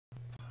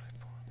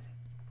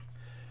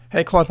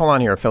Hey, Claude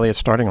Pelanne here, Affiliate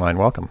Starting Line.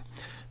 Welcome.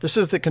 This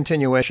is the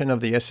continuation of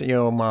the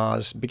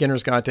SEOmoz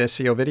Beginner's Guide to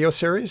SEO video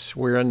series.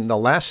 We're in the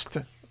last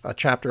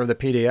chapter of the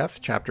PDF,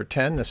 Chapter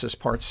 10. This is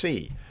Part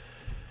C.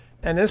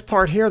 And this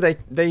part here, they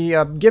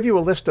give you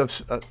a list of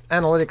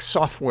analytics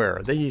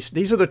software.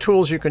 These are the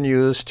tools you can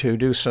use to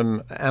do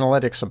some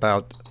analytics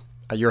about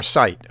your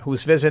site,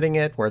 who's visiting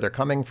it, where they're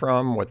coming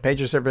from, what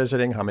pages they're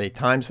visiting, how many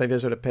times they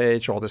visit a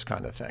page, all this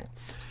kind of thing.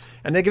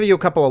 And they give you a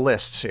couple of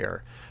lists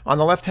here. On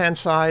the left-hand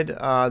side,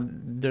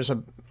 there's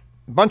a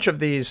bunch of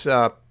these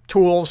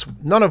tools.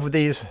 None of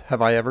these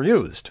have I ever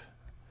used,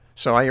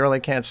 so I really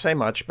can't say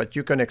much, but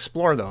you can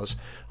explore those.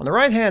 On the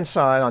right-hand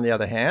side, on the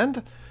other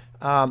hand,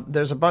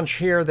 there's a bunch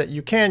here that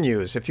you can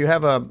use. If you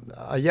have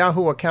a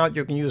Yahoo account,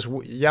 you can use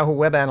Yahoo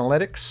Web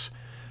Analytics,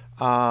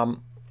 Google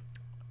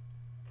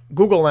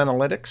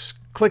Analytics,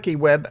 Clicky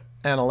Web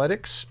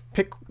Analytics,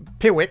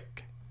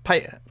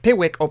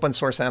 Piwik Open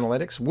Source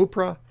Analytics,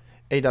 Woopra,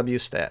 AW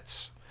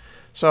Stats.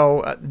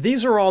 So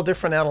these are all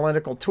different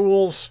analytical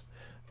tools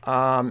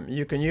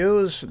you can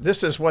use.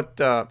 This is what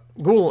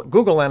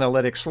Google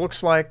Analytics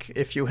looks like.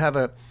 If you have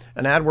an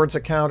AdWords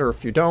account, or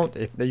if you don't,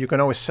 you can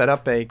always set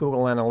up a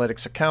Google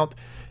Analytics account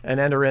and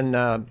enter in,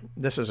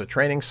 this is a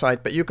training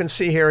site, but you can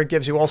see here it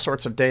gives you all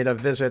sorts of data,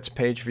 visits,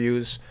 page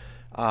views.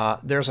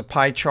 There's a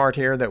pie chart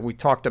here that we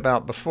talked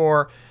about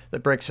before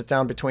that breaks it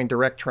down between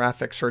direct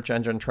traffic, search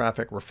engine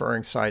traffic,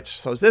 referring sites.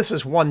 So this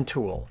is one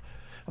tool.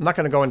 I'm not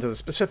going to go into the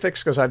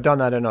specifics because I've done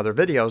that in other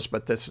videos,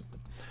 but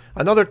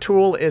another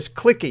tool is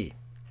Clicky.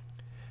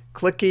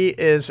 Clicky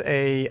is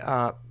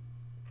a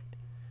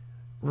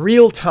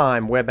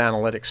real-time web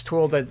analytics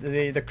tool.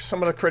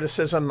 Some of the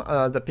criticism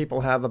that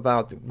people have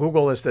about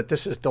Google is that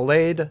this is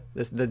delayed.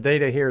 The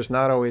data here is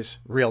not always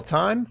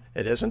real-time.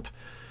 It isn't.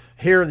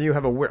 Here you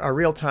have a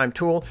real-time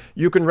tool.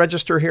 You can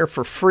register here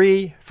for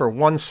free for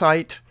one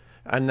site,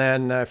 and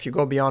then if you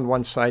go beyond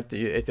one site,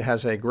 it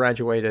has a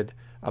graduated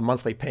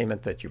monthly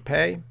payment that you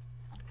pay.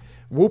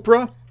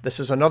 Woopra, this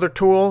is another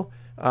tool.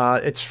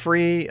 It's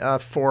free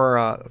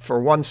for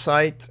one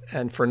site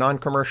and for a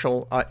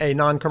non-commercial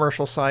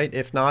site.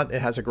 If not,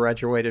 it has a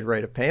graduated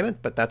rate of payment,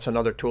 but that's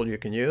another tool you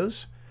can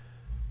use.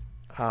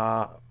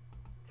 cPanel.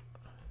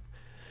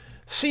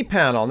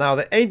 Now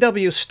the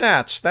AW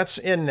Stats, that's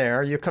in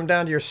there. You come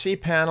down to your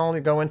cPanel, you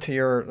go into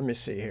your, let me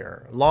see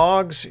here,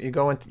 logs. You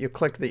go into, you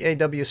click the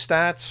AW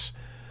Stats,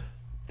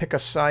 pick a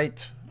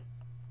site.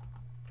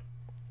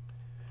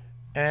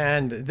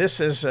 And this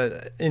is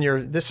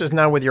this is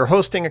now with your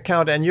hosting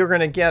account, and you're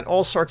going to get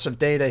all sorts of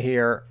data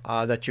here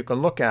that you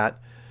can look at.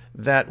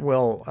 That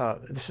will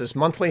this is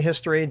monthly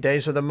history,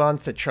 days of the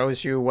month. It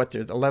shows you what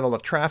the level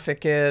of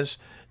traffic is,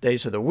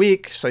 days of the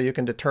week, so you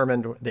can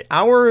determine the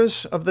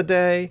hours of the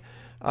day,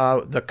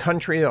 the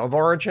country of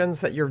origins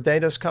that your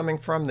data is coming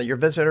from, that your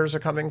visitors are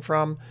coming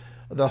from,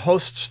 the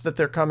hosts that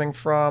they're coming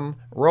from,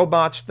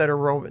 robots that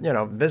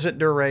are visit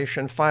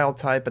duration, file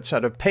type,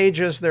 etc.,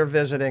 pages they're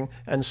visiting,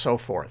 and so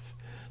forth.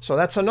 So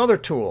that's another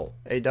tool,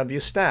 AW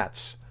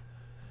Stats.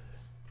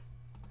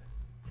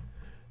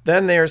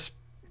 Then there's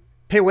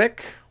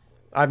Piwik.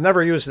 I've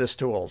never used this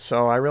tool,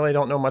 so I really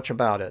don't know much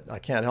about it. I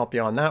can't help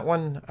you on that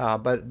one,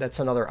 but that's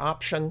another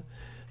option.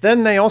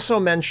 Then they also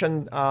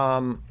mentioned,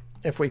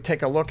 if we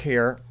take a look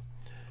here,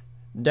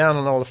 down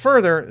a little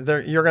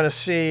further, you're going to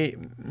see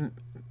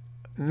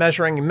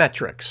measuring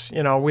metrics.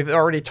 We've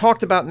already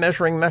talked about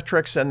measuring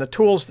metrics and the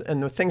tools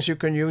and the things you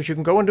can use. You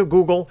can go into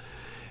Google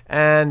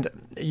and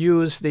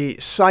use the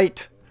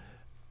site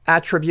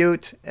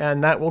attribute,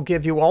 and that will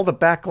give you all the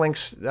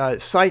backlinks,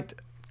 site :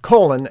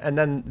 and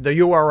then the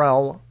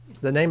URL,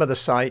 the name of the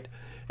site,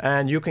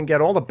 and you can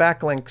get all the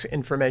backlinks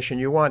information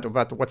you want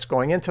about what's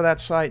going into that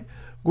site.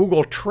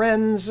 Google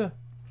Trends.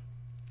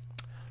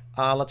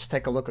 Let's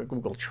take a look at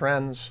Google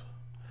Trends.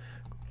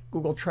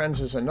 Google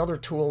Trends is another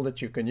tool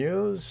that you can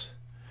use.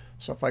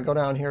 So if I go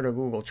down here to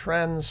Google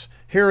Trends,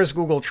 here is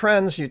Google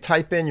Trends. You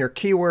type in your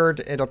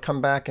keyword, it'll come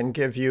back and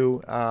give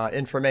you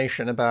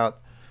information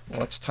about,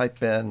 let's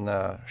type in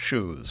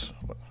shoes.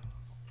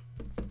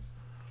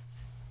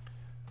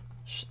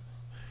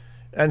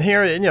 And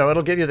here,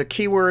 it'll give you the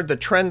keyword, the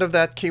trend of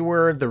that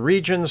keyword, the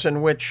regions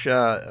in which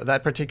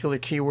that particular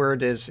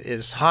keyword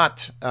is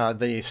hot,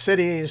 the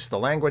cities, the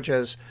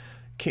languages.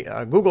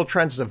 Google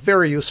Trends is a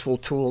very useful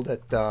tool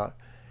that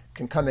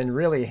can come in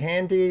really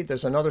handy.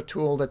 There's another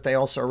tool that they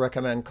also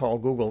recommend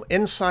called Google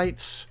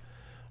Insights.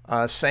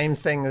 Same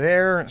thing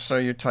there. So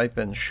you type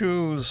in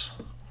shoes,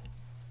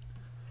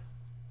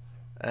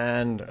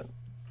 and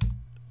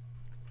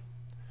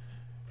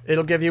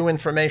it'll give you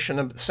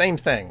information. Same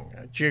thing.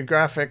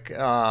 Geographic.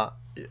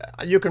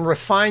 You can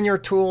refine your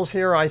tools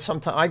here.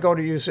 I go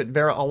to use it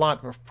a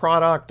lot with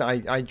product.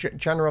 I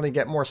generally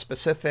get more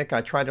specific.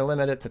 I try to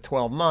limit it to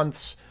 12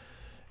 months.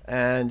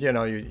 And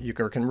you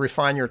can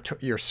refine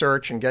your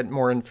search and get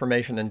more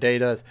information and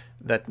data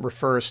that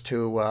refers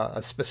to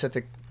a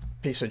specific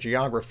piece of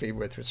geography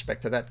with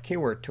respect to that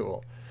keyword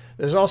tool.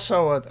 There's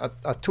also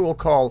a tool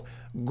called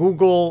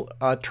Google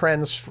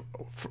Trends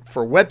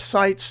for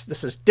websites.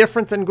 This is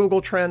different than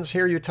Google Trends.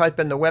 Here you type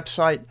in the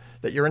website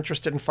that you're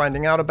interested in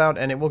finding out about,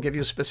 and it will give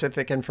you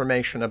specific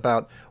information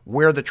about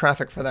where the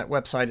traffic for that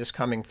website is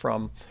coming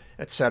from,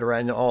 etc.,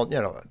 and all,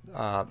 you know,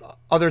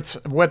 other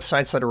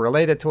websites that are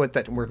related to it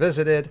that were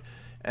visited,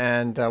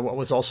 and what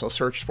was also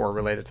searched for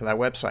related to that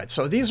website.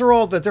 So these are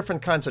all the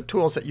different kinds of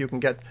tools that you can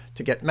get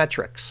to get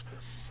metrics.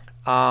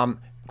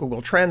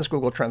 Google Trends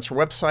for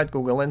website,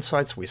 Google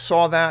Insights, we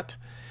saw that.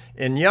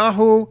 In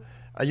Yahoo,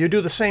 you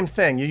do the same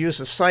thing. You use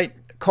the site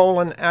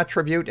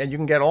attribute, and you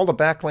can get all the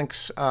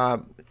backlinks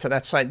to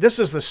that site. This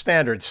is the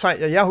standard.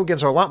 Yahoo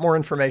gives a lot more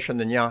information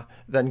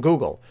than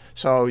Google.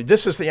 So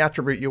this is the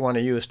attribute you want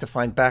to use to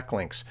find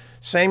backlinks.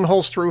 Same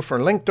holds true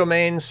for link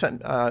domains,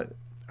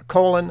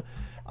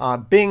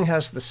 Bing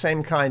has the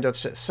same kind of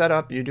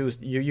setup. You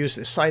use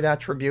the site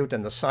attribute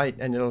and the site,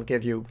 and it'll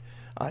give you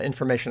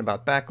information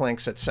about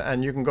backlinks.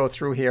 And you can go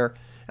through here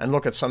and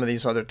look at some of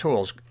these other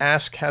tools.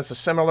 Ask has a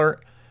similar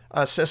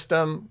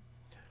system.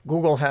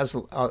 Google has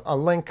a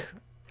link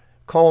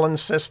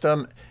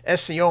system.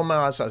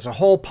 SEOmoz has a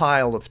whole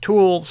pile of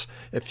tools.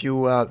 If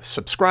you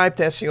subscribe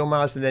to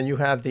SEOmoz, then you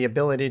have the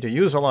ability to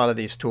use a lot of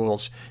these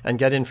tools and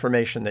get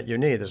information that you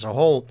need. There's a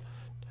whole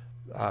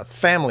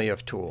family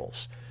of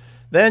tools.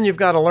 Then you've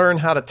got to learn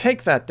how to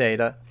take that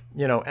data,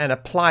 you know, and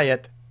apply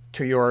it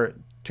to your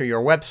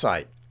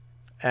website,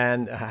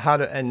 and how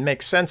to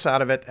make sense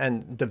out of it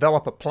and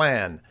develop a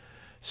plan.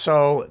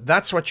 So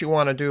that's what you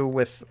want to do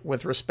with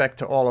respect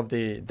to all of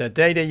the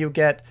data you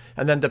get.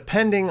 And then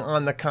depending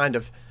on the kind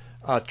of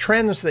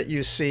trends that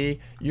you see,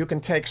 you can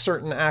take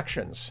certain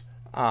actions.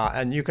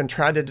 And you can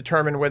try to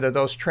determine whether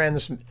those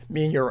trends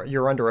mean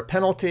you're under a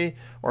penalty,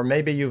 or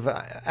maybe you've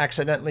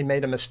accidentally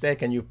made a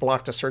mistake and you've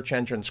blocked a search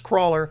engine's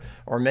crawler,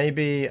 or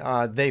maybe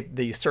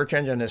the search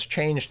engine has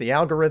changed the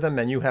algorithm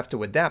and you have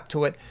to adapt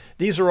to it.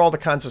 These are all the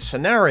kinds of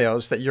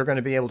scenarios that you're going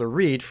to be able to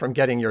read from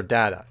getting your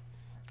data.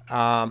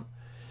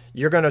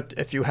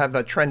 If you have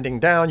a trending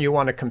down, you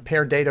want to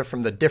compare data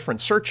from the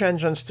different search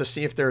engines to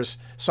see if there's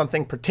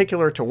something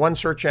particular to one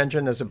search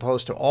engine as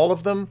opposed to all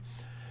of them.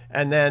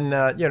 And then,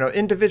 you know,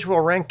 individual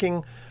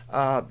ranking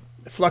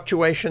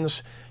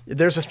fluctuations.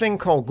 There's a thing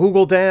called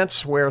Google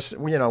Dance, where,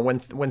 you know,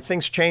 when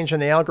things change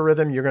in the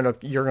algorithm,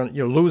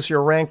 you'll lose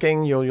your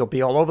ranking. You'll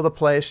be all over the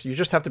place. You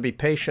just have to be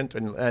patient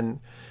and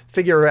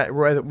figure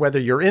out whether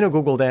you're in a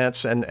Google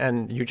Dance,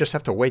 and you just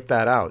have to wait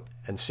that out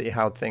and see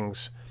how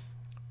things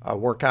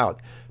work out.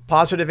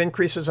 Positive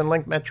increases in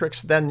link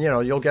metrics. Then, you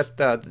know, you'll get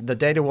the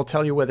data will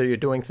tell you whether you're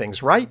doing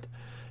things right,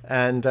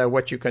 and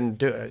what you can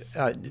do,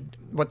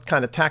 what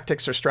kind of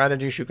tactics or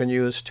strategies you can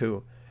use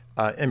to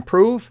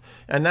improve,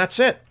 and that's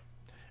it.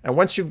 And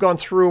once you've gone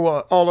through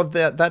all of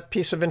that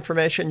piece of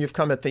information, you've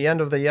come at the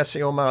end of the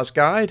SEOmoz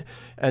guide,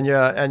 and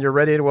you're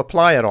ready to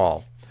apply it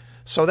all.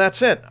 So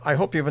that's it. I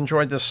hope you've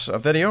enjoyed this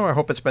video. I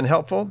hope it's been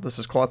helpful. This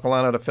is Claude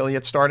Pelanne at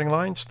Affiliate Starting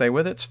Line. Stay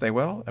with it, stay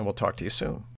well, and we'll talk to you soon.